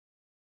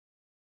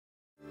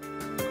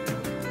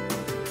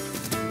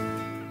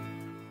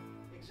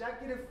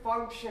executive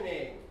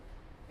functioning.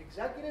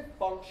 Executive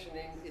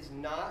functioning is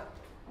not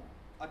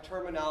a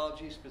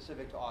terminology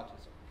specific to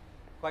autism.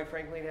 Quite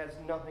frankly, it has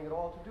nothing at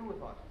all to do with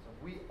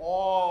autism. We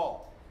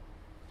all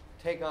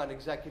take on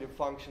executive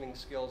functioning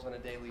skills on a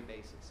daily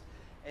basis.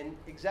 And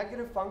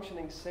executive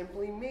functioning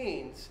simply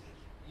means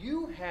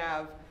you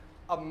have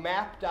a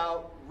mapped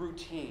out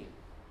routine.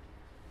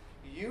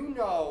 You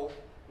know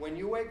when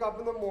you wake up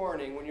in the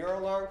morning, when your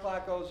alarm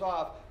clock goes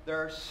off, there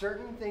are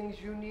certain things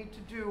you need to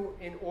do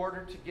in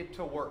order to get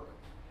to work.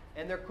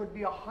 And there could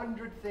be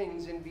 100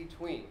 things in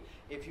between.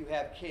 If you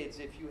have kids,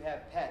 if you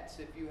have pets,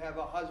 if you have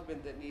a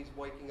husband that needs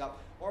waking up,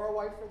 or a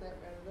wife for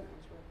that matter that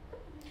needs waking up.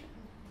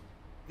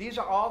 These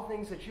are all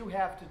things that you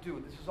have to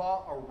do. This is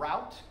all a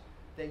route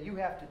that you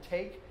have to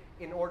take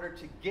in order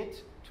to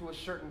get to a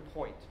certain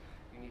point.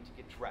 You need to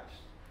get dressed.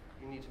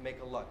 You need to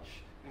make a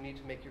lunch. You need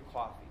to make your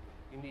coffee.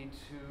 You need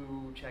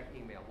to check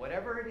email.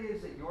 Whatever it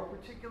is that your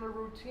particular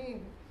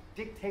routine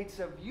dictates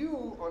of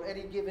you on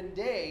any given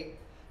day,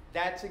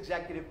 that's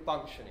executive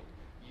functioning.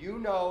 You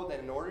know that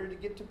in order to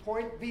get to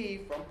point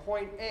B from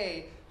point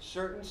A,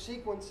 certain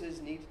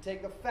sequences need to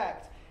take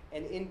effect,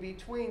 and in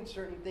between,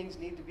 certain things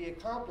need to be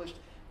accomplished,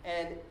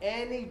 and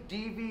any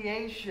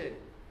deviation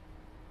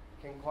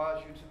can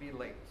cause you to be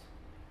late.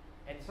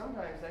 And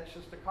sometimes that's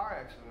just a car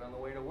accident on the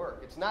way to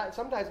work. It's not,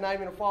 sometimes not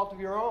even a fault of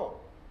your own.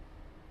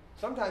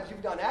 Sometimes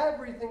you've done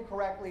everything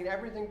correctly and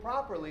everything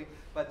properly,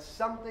 but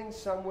something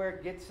somewhere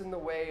gets in the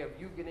way of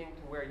you getting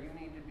to where you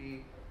need to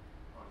be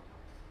on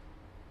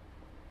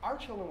time. Our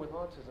children with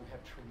autism have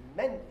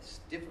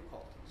tremendous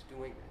difficulties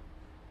doing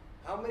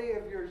that. How many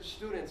of your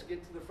students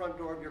get to the front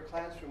door of your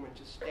classroom and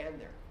just stand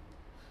there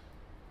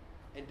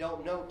and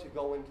don't know to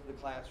go into the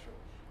classroom?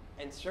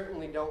 And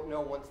certainly don't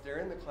know once they're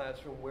in the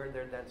classroom where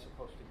they're then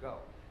supposed to go.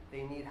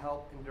 They need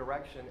help and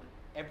direction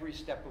every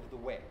step of the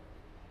way.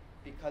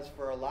 Because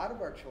for a lot of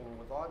our children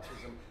with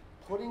autism,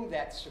 putting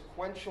that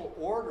sequential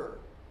order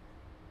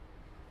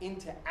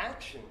into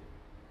action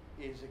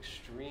is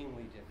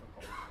extremely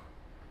difficult.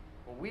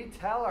 When we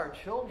tell our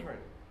children,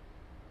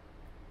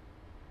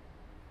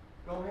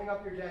 go hang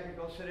up your jacket,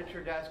 go sit at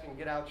your desk and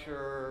get out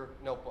your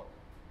notebook.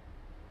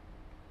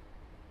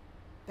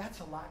 That's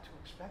a lot to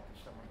expect of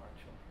some of our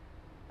children.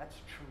 That's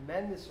a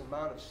tremendous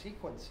amount of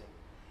sequencing.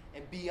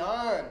 And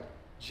beyond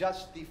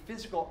just the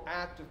physical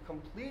act of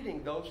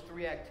completing those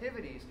three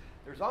activities,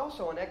 there's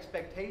also an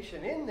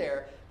expectation in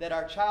there that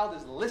our child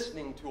is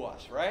listening to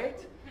us, right?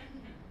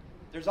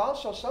 There's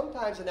also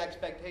sometimes an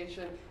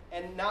expectation,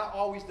 and not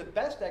always the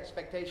best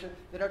expectation,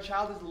 that our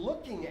child is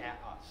looking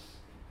at us.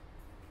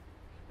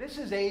 This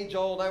is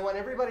age-old. I want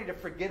everybody to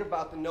forget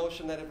about the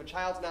notion that if a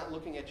child's not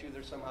looking at you,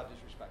 they're somehow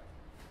disrespectful.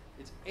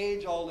 It's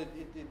age-old.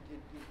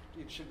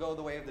 It should go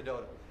the way of the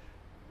dodo.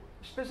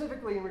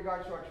 Specifically in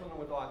regards to our children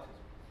with autism.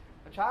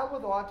 A child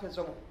with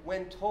autism,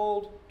 when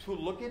told to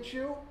look at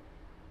you,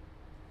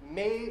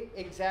 may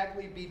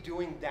exactly be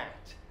doing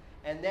that.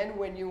 And then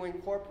when you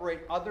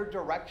incorporate other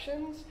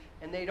directions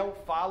and they don't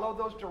follow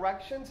those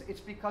directions, it's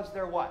because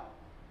they're what?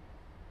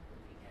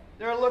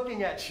 They're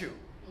looking at you.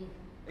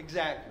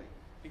 Exactly.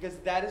 Because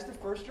that is the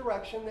first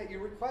direction that you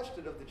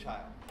requested of the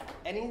child.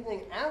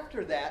 Anything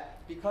after that,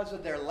 because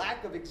of their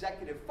lack of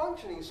executive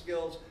functioning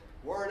skills,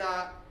 were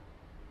not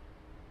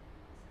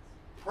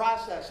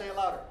processed. Say it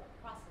louder.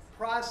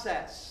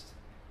 Processed.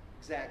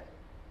 Exactly.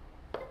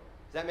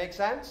 Does that make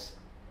sense?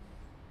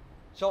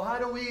 So how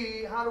do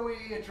we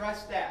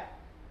address that?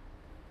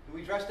 Do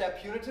we address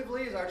that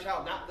punitively? Is our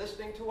child not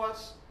listening to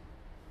us?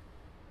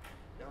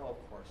 No,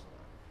 of course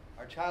not.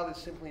 Our child is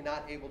simply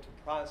not able to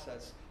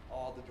process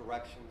all the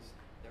directions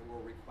that we're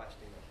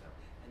requesting of them.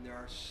 And there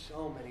are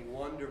so many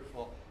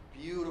wonderful,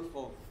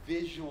 beautiful,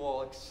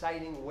 visual,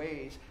 exciting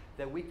ways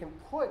that we can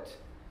put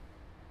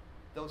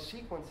those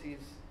sequences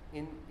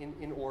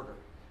in order.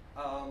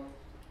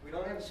 We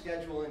don't have a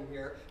schedule in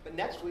here, but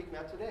next week,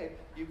 not today,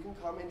 you can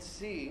come and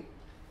see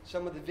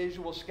some of the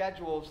visual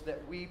schedules that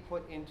we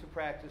put into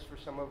practice for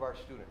some of our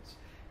students.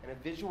 And a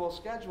visual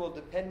schedule,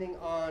 depending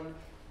on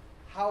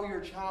how your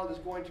child is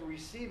going to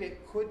receive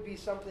it, could be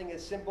something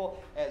as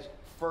simple as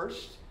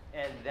first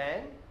and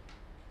then.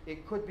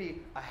 It could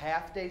be a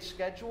half-day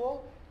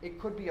schedule. It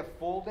could be a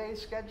full-day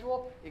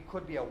schedule. It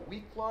could be a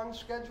week-long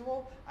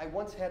schedule. I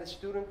once had a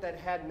student that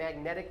had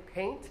magnetic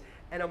paint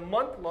and a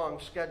month-long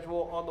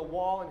schedule on the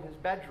wall in his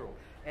bedroom.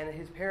 And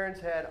his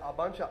parents had a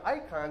bunch of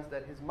icons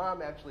that his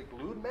mom actually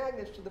glued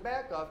magnets to the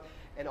back of,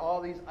 and all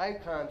these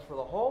icons for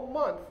the whole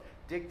month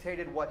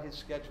dictated what his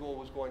schedule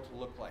was going to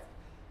look like.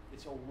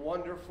 It's a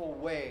wonderful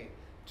way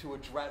to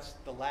address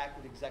the lack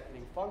of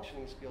executive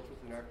functioning skills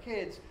within our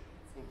kids.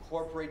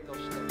 Incorporate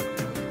those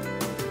skills.